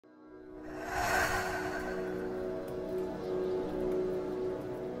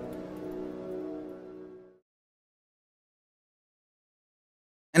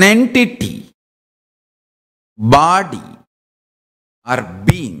an entity, body, or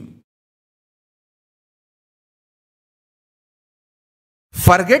being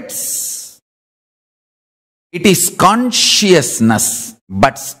forgets it is consciousness,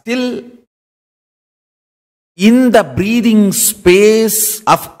 but still in the breathing space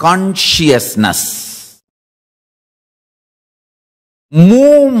of consciousness,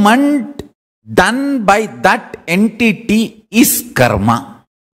 movement done by that entity is karma.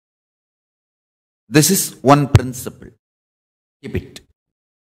 This is one principle. Keep it.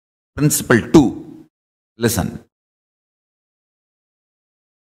 Principle 2. Listen.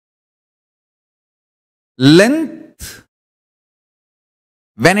 Length,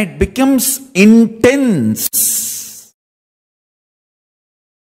 when it becomes intense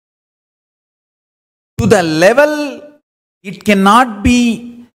to the level it cannot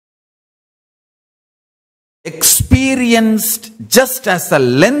be experienced just as a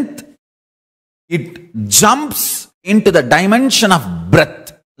length, it jumps into the dimension of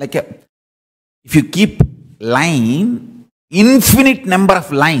breadth. Like if you keep line, infinite number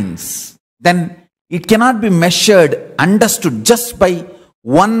of lines, then it cannot be measured, understood just by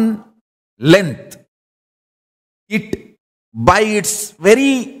one length. It, by its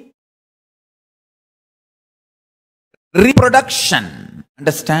very reproduction,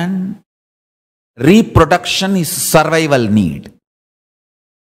 understand? Reproduction is survival need.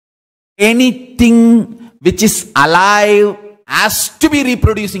 Anything which is alive has to be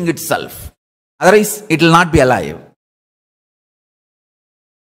reproducing itself. Otherwise, it will not be alive.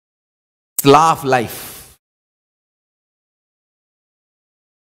 It's law of life.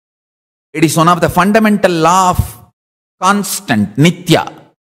 It is one of the fundamental law of constant,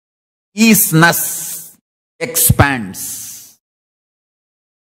 nitya. Easiness expands.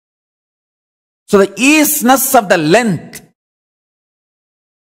 So the easiness of the length,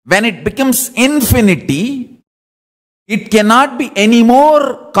 when it becomes infinity, it cannot be any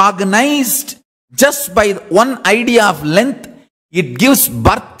more cognized just by one idea of length. It gives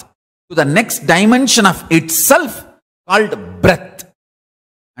birth to the next dimension of itself called breadth.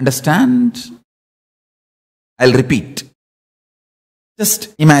 Understand? I'll repeat.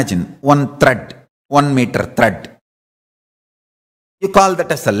 Just imagine one thread, 1 meter thread. You call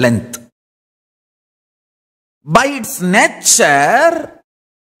that as a length. By its nature,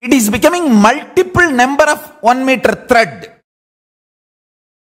 it is becoming multiple number of 1 meter thread.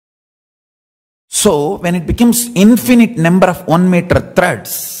 So, when it becomes infinite number of 1 meter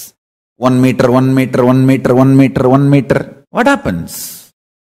threads, 1 meter, 1 meter, 1 meter, 1 meter, 1 meter, what happens?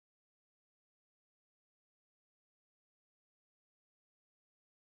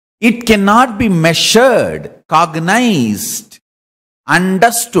 It cannot be measured, cognized,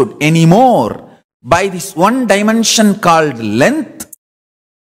 understood anymore by this one dimension called length.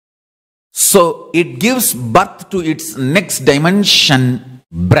 So it gives birth to its next dimension,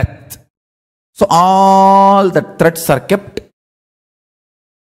 breadth. So all the threads are kept.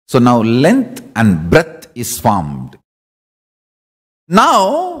 So now length and breadth is formed.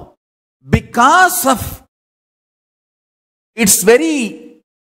 Now, because of its very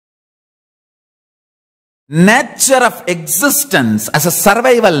nature of existence as a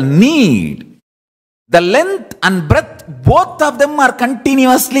survival need, the length and breadth, both of them are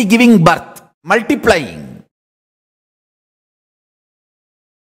continuously giving birth, multiplying.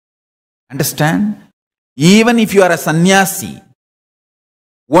 Understand? Even if you are a sannyasi,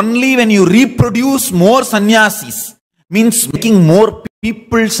 only when you reproduce more sannyasis, means making more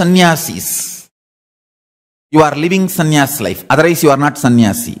people sannyasis, you are living sannyas life. Otherwise, you are not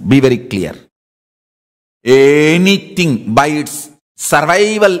sannyasi. Be very clear. Anything by its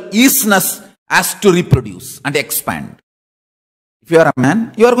survival easiness has to reproduce and expand. If you are a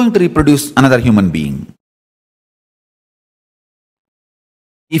man, you are going to reproduce another human being.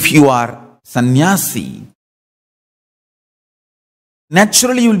 If you are sannyasi,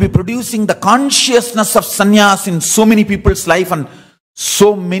 naturally you will be producing the consciousness of sannyas in so many people's life, and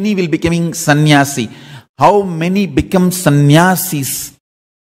so many will becoming sannyasi. How many become sannyasis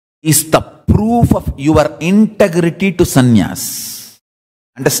is the proof of your integrity to sannyas.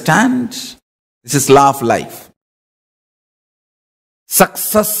 Understand? This is law of life.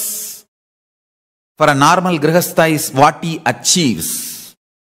 Success for a normal grihastha is what he achieves.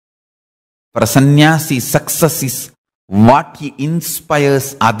 For a sannyasi, success is what he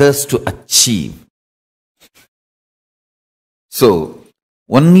inspires others to achieve. So,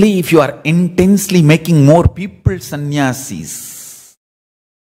 only if you are intensely making more people sannyasis,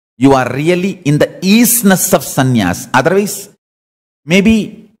 you are really in the easiness of sannyas. Otherwise,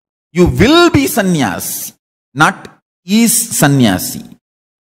 maybe you will be sannyas, not ease sannyasi.